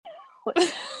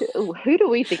Who do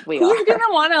we think we Who's are?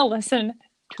 gonna want to listen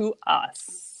to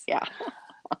us? Yeah,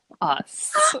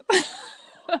 Us.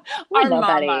 we're Our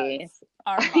nobody. mamas.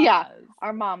 Our Yeah, mamas.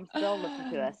 our moms still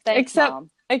listen to us. Thanks, Except mom.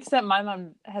 except my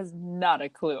mom has not a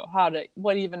clue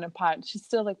what even a pod. She's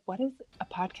still like, what is a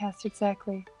podcast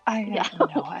exactly? I Yeah, have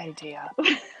no idea.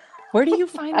 Where do you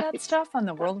find that right. stuff on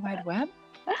the World Wide Web?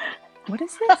 What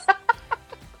is this?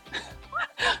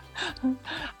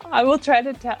 I will try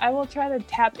to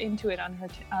tap into it on her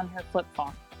flip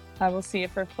phone. I will see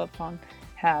if her flip phone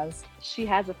has She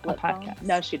has a a flip phone. podcast.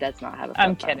 No, she does not have a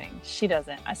I'm flip phone. kidding. She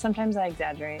doesn't. Sometimes I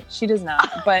exaggerate. She does not,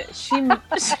 but she.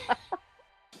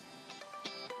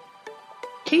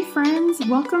 Hey friends,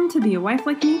 welcome to the A Wife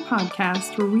Like Me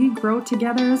podcast, where we grow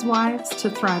together as wives to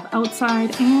thrive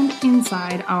outside and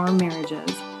inside our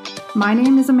marriages. My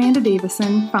name is Amanda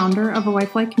Davison, founder of A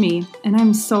Wife Like Me, and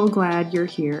I'm so glad you're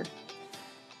here.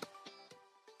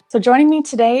 So joining me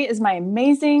today is my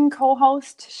amazing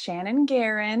co-host, Shannon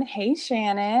Guerin. Hey,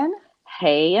 Shannon.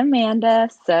 Hey, Amanda.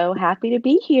 So happy to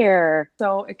be here.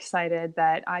 So excited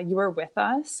that you were with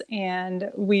us,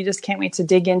 and we just can't wait to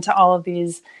dig into all of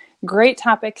these great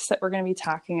topics that we're going to be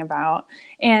talking about.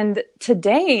 And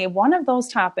today, one of those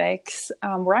topics,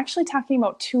 we're actually talking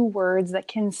about 2 words that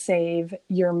can save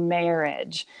your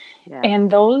marriage. Yes, And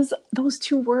those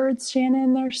 2 words,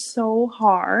 Shannon, they're so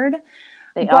hard.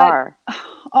 they But, are.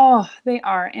 oh, they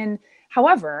are. And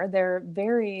however, they're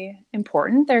very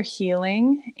important. They're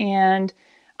healing. And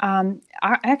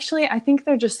I think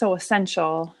they're just so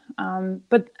essential.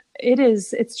 But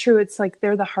it's true. It's like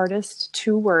they're the hardest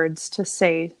 2 words to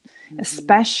say,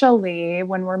 especially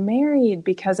when we're married,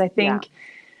 because I Yeah. think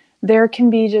there can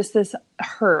be just this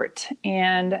hurt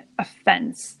and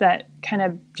offense that kind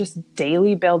of just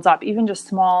daily builds up, even just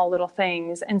small little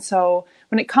things. And so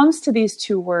when it comes to these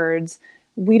 2 words,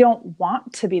 we don't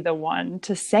want to be the one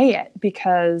to say it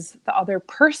because the other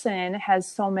person has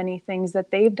so many things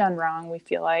that they've done wrong. We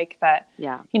feel like that,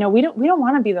 Yeah. we don't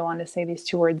want to be the one to say these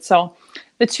 2 words. So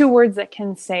the 2 words that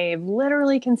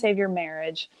literally can save your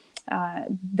marriage,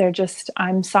 they're just,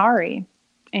 I'm sorry.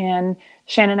 And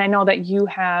Shannon, I know that you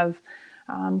have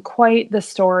quite the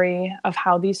story of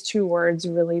how these 2 words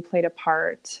really played a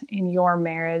part in your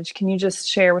marriage. Can you just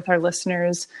share with our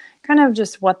listeners kind of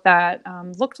just what that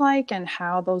looked like and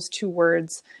how those 2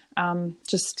 words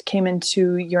just came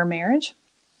into your marriage?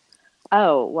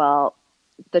 Oh, well,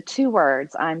 the 2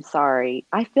 words, I'm sorry,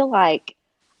 I feel like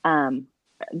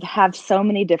have so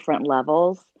many different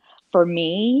levels. For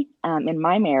me, in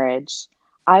my marriage,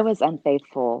 I was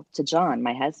unfaithful to John,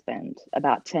 my husband,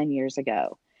 about 10 years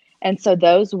ago. And so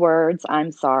those words,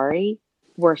 I'm sorry,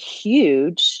 were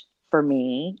huge for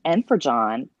me and for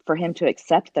John, for him to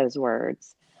accept those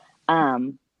words.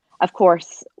 Um, of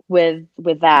course, with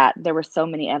that, there were so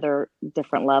many other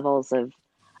different levels of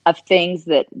things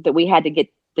that we had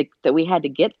to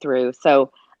get through.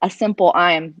 So a simple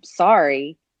 "I am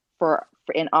sorry" for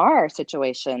in our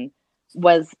situation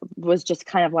was just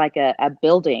kind of like a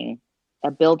building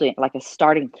like a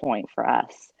starting point for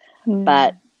us.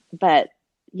 But Mm. but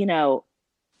you know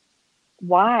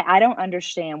why I don't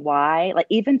understand why, like,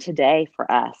 even today for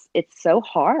us it's so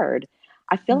hard.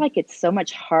 I feel like it's so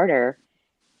much harder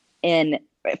in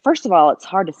first of all, it's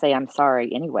hard to say I'm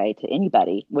sorry anyway to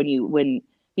anybody when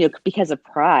because of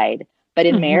pride. But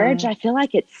in marriage, Mm-hmm. I feel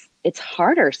like it's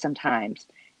harder sometimes.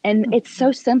 And it's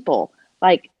so simple.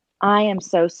 Like, I am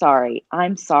so sorry.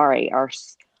 I'm sorry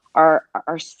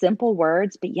are simple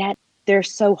words, but yet they're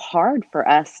so hard for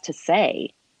us to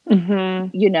say,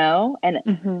 Mm-hmm. and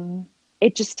Mm-hmm.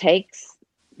 it just takes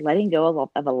letting go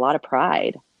of a lot of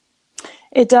pride.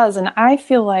 It does. And I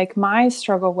feel like my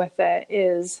struggle with it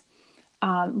is,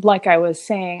 like I was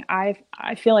saying, I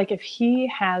feel like if he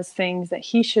has things that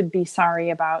he should be sorry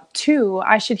about too,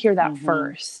 I should hear that Hmm.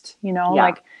 first. Yeah.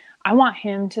 Like I want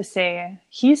him to say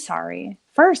he's sorry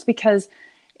first, because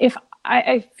if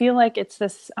I feel like it's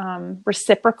this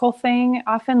reciprocal thing,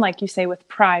 often, like you say, with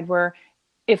pride, where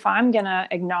if I'm going to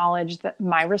acknowledge that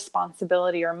my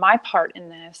responsibility or my part in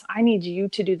this, I need you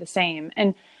to do the same.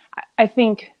 And I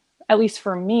think, at least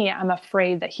for me, I'm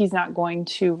afraid that he's not going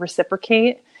to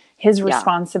reciprocate his Yeah.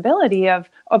 responsibility of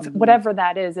Hmm. whatever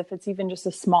that is, if it's even just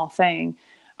a small thing.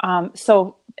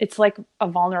 So it's like a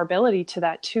vulnerability to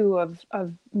that too, of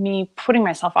me putting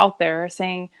myself out there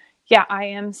saying, yeah, I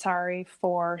am sorry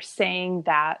for saying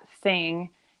that thing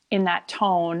in that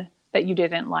tone that you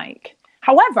didn't like.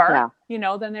 However,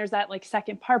 Yeah. then there's that like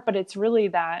second part, but it's really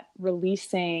that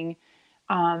releasing,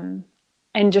 and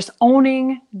just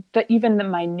owning even the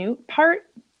minute part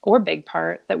or big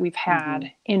part that we've Hmm.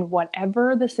 had in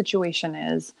whatever the situation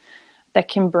is, that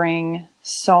can bring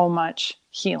so much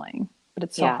healing, but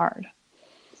it's so Yeah. hard.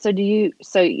 So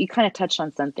you kind of touched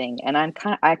on something, and I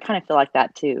kind of feel like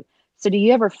that too. So do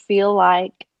you ever feel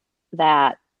like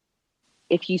that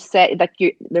if you say like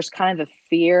there's kind of a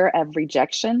fear of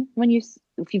rejection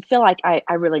if you feel like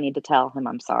I really need to tell him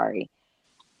I'm sorry?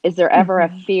 Is there ever a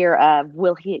Mm-hmm. fear of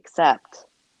will he accept?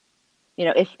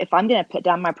 If I'm going to put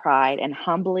down my pride and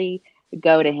humbly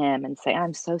go to him and say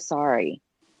I'm so sorry,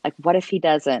 like what if he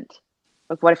doesn't?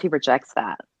 Like what if he rejects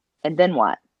that? And then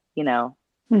what? You know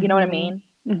what I Mm-hmm. mean?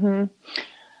 Mm-hmm.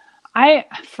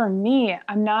 For me,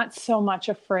 I'm not so much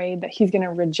afraid that he's going to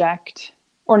reject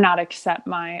or not accept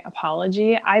my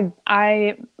apology.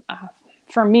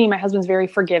 For me, my husband's very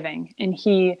forgiving, and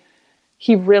he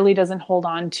really doesn't hold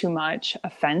on too much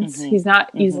offense. Mhm. He's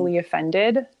not Mhm. easily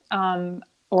offended,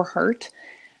 or hurt.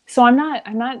 So I'm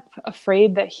not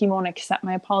afraid that he won't accept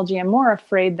my apology. I'm more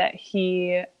afraid that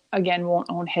he, again, won't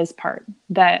own his part.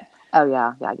 That, Oh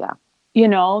yeah, yeah,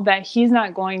 yeah. that he's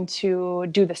not going to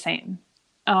do the same.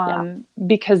 Yeah.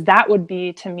 Because that would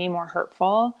be to me more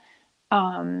hurtful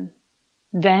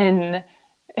than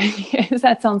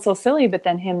that sounds so silly, but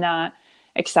then him not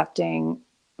accepting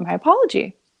my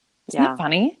apology. Isn't that Yeah.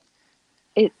 funny?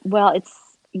 It's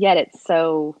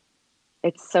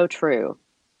so true.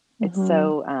 It's Mm-hmm.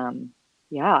 so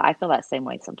yeah, I feel that same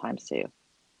way sometimes too.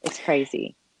 It's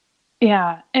crazy.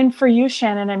 Yeah. And for you,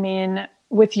 Shannon, I mean,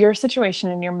 with your situation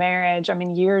in your marriage, I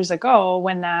mean, years ago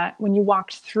when you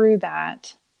walked through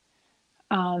that,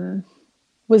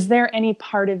 was there any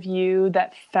part of you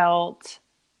that felt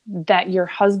that your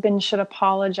husband should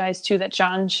apologize to, that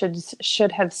John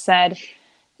should have said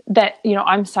that,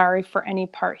 I'm sorry for any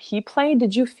part he played?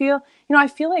 Did you feel, I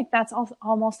feel like that's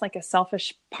almost like a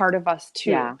selfish part of us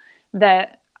too, Yeah.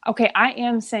 that, okay, I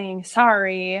am saying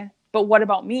sorry, but what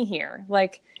about me here?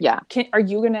 Like, Yeah. are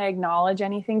you going to acknowledge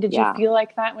anything? Did you Yeah. feel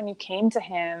like that when you came to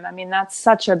him? I mean, that's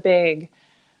such a big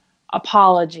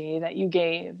apology that you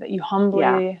Yeah.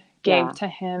 humbly gave Yeah. to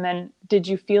him. And did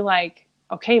you feel like,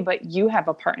 okay, but you have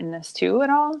a part in this too at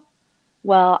all?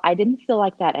 Well, I didn't feel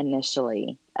like that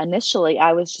initially. Initially,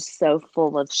 I was just so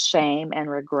full of shame and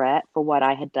regret for what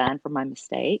I had done for my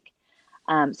mistake.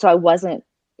 So I wasn't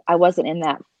in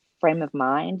that frame of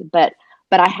mind, but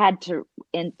I had to.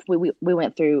 And we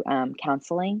went through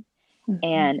counseling, Mm-hmm.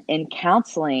 and in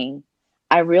counseling,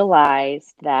 I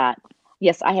realized that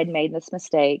yes, I had made this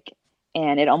mistake,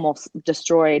 and it almost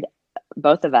destroyed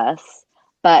both of us.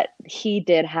 But he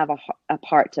did have a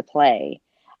part to play,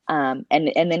 and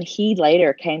then he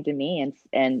later came to me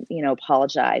and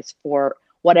apologized for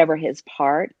whatever his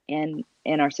part in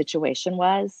our situation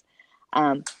was.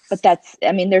 But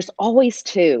I mean, there's always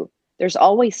two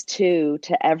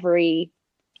to every,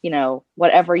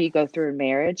 whatever you go through in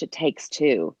marriage, it takes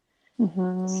two.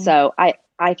 Mm-hmm. So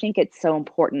I think it's so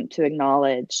important to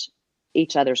acknowledge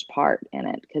each other's part in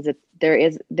it, because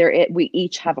we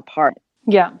each have a part.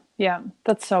 Yeah, yeah,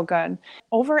 that's so good.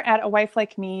 Over at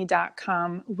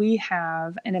awifelikeme.com, we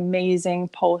have an amazing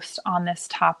post on this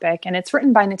topic, and it's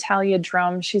written by Natalia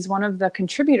Drum. She's one of the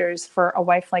contributors for A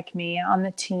Wife Like Me on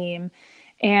the team.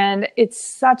 And it's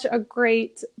such a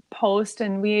great post,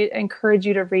 and we encourage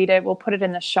you to read it. We'll put it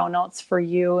in the show notes for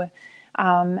you.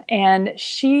 And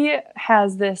she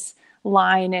has this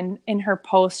line in her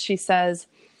post. She says,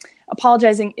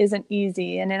 apologizing isn't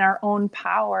easy, and in our own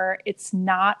power, it's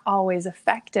not always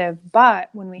effective. But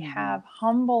when we Hmm. have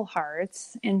humble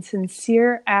hearts and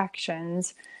sincere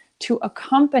actions to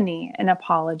accompany an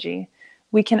apology,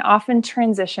 we can often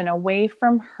transition away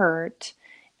from hurt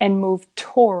and move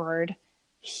toward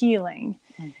healing.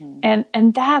 Hmm.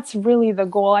 And that's really the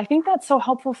goal. I think that's so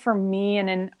helpful for me and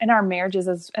in our marriages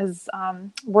as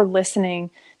we're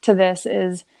listening to this,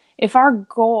 is if our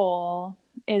goal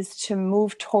is to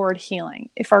move toward healing,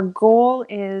 if our goal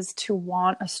is to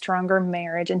want a stronger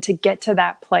marriage and to get to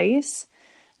that place,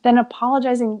 then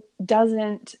apologizing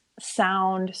doesn't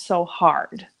sound so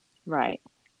hard. Right.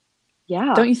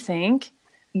 Yeah. Don't you think?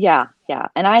 Yeah. Yeah.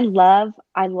 And I love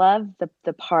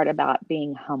the part about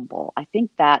being humble. I think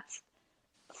that's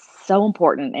so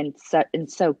important and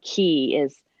so key,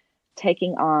 is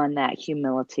taking on that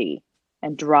humility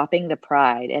and dropping the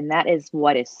pride. And that is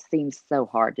what it seems so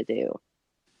hard to do.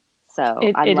 So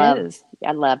It is.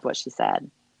 I loved what she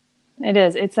said. It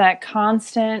is. It's that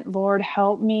constant, Lord,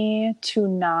 help me to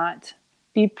not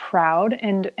be proud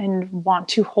and want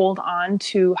to hold on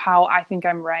to how I think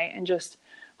I'm right, and just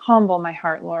humble my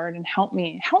heart, Lord, and help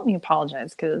me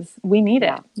apologize, because we need it.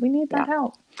 Yeah. We need that Yeah.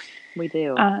 help. We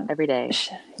do Uh, every day.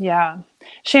 yeah.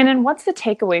 Shannon, what's the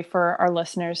takeaway for our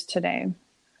listeners today?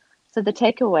 So the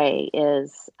takeaway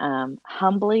is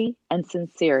humbly and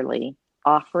sincerely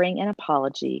offering an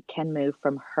apology can move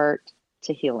from hurt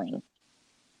to healing.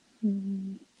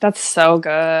 That's so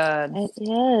good. It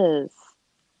is.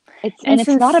 It's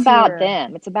not about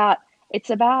them. It's about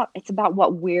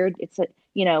what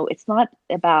it's not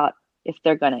about if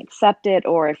they're going to accept it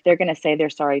or if they're going to say they're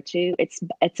sorry too.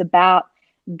 It's about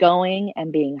going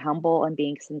and being humble and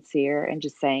being sincere and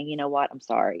just saying, you know what, I'm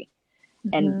sorry.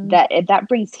 And that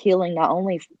brings healing not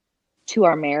only to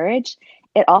our marriage,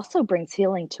 it also brings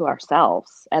healing to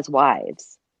ourselves as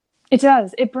wives. It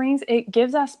does. It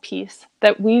gives us peace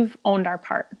that we've owned our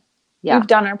part. Yeah. We've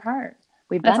done our part.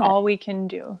 That's all we can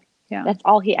do. Yeah. That's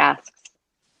all he asks.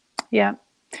 Yeah.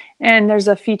 And there's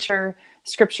a feature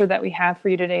scripture that we have for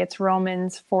you today. It's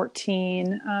Romans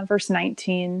 14, verse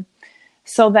 19.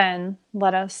 So then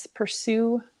let us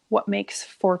pursue what makes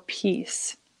for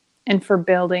peace and for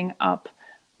building up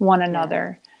one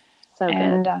another. So good.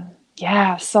 And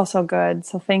so good.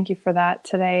 So thank you for that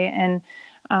today. And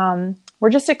we're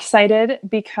just excited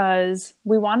because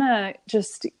we want to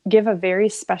just give a very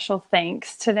special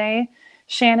thanks today,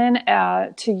 Shannon,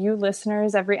 to you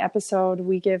listeners. Every episode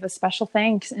we give a special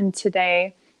thanks. And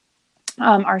today,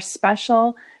 our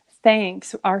special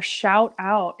thanks, our shout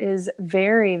out is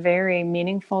very, very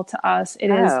meaningful to us. It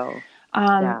is.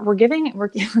 We're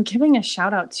giving a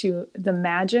shout out to the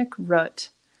Magic Root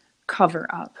Cover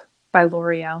Up by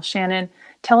L'Oreal. Shannon,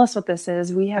 tell us what this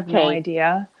is. We have no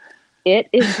idea. It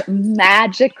is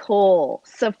magical.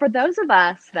 So for those of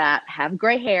us that have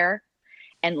gray hair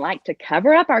and like to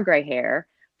cover up our gray hair,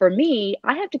 for me,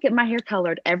 I have to get my hair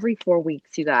colored every 4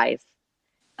 weeks, you guys.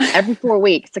 Every 4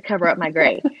 weeks to cover up my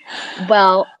gray.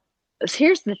 Well,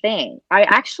 here's the thing. I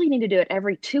actually need to do it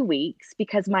every 2 weeks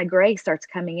because my gray starts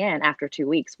coming in after 2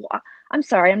 weeks. Well, I'm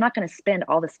sorry, I'm not going to spend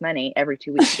all this money every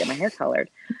 2 weeks to get my hair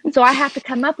colored. So I have to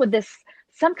come up with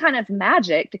some kind of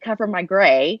magic to cover my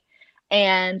gray.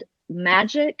 And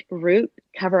Magic Root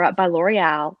Cover Up by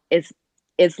L'Oreal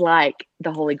is like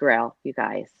the Holy Grail, you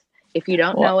guys. If you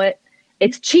don't know it,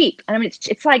 it's cheap. I mean,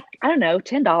 it's like, I don't know,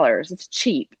 $10. It's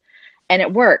cheap. And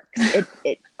it works.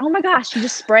 It oh my gosh, you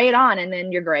just spray it on and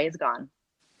then your gray is gone.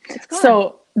 It's gone.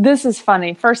 So this is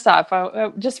funny. First off,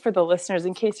 just for the listeners,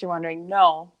 in case you're wondering,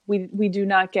 no, we do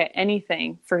not get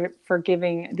anything for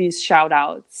giving these shout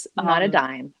outs. Not a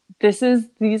dime.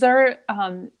 These are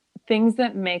things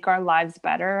that make our lives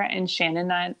better. And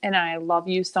Shannon and I love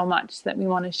you so much that we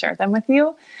want to share them with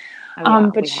you.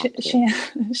 But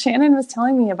Shannon was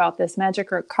telling me about this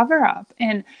Magic Root Cover Up,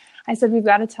 and I said, we've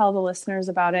got to tell the listeners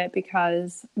about it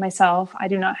because myself, I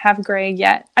do not have gray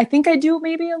yet. I think I do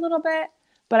maybe a little bit,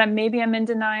 but I'm in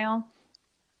denial.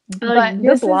 But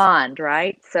you're blonde,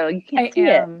 right? So you can't see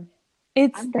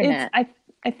it.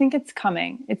 I think it's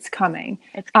coming. It's coming.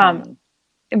 It's coming.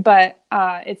 But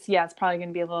it's probably going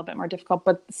to be a little bit more difficult.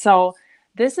 But so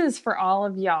this is for all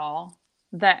of y'all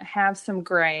that have some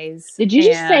grays. Did you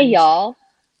just say y'all?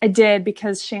 I did,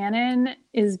 because Shannon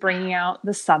is bringing out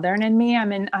the Southern in me.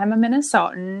 I'm a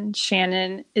Minnesotan.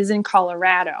 Shannon is in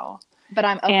Colorado. But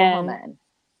I'm Oklahoman.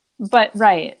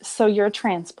 Right. So you're a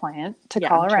transplant to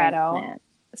Colorado.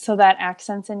 So that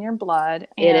accent's in your blood.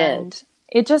 And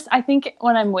it is. I think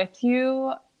when I'm with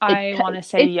you, I want to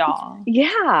say y'all.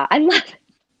 Yeah. I love it.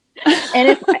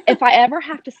 And if I ever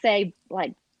have to say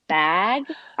like bag,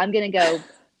 I'm going to go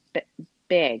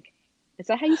big. Is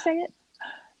that how you say it?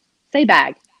 Say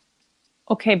bag.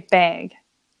 Okay, bag.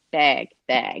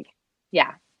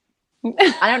 Yeah.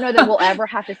 I don't know that we'll ever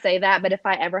have to say that, but if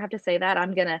I ever have to say that,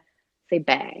 I'm going to say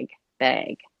bag.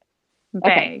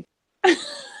 Okay.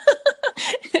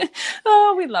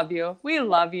 Oh, we love you.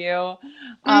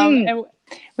 And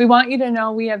we want you to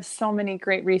know we have so many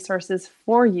great resources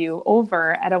for you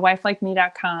over at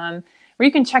awifelikeme.com, where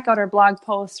you can check out our blog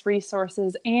posts,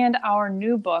 resources, and our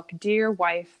new book, Dear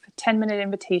Wife, 10-Minute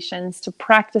Invitations to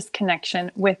Practice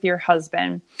Connection with Your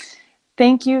Husband.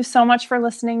 Thank you so much for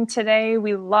listening today.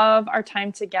 We love our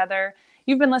time together.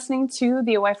 You've been listening to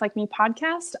the A Wife Like Me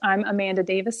podcast. I'm Amanda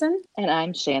Davison. And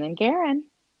I'm Shannon Guerin.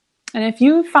 And if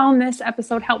you found this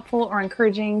episode helpful or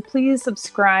encouraging, please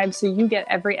subscribe so you get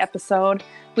every episode.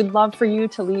 We'd love for you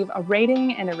to leave a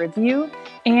rating and a review.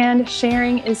 And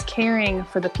sharing is caring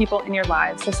for the people in your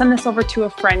lives. So send this over to a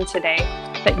friend today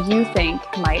that you think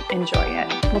might enjoy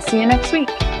it. We'll see you next week.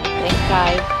 Thanks,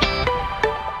 guys.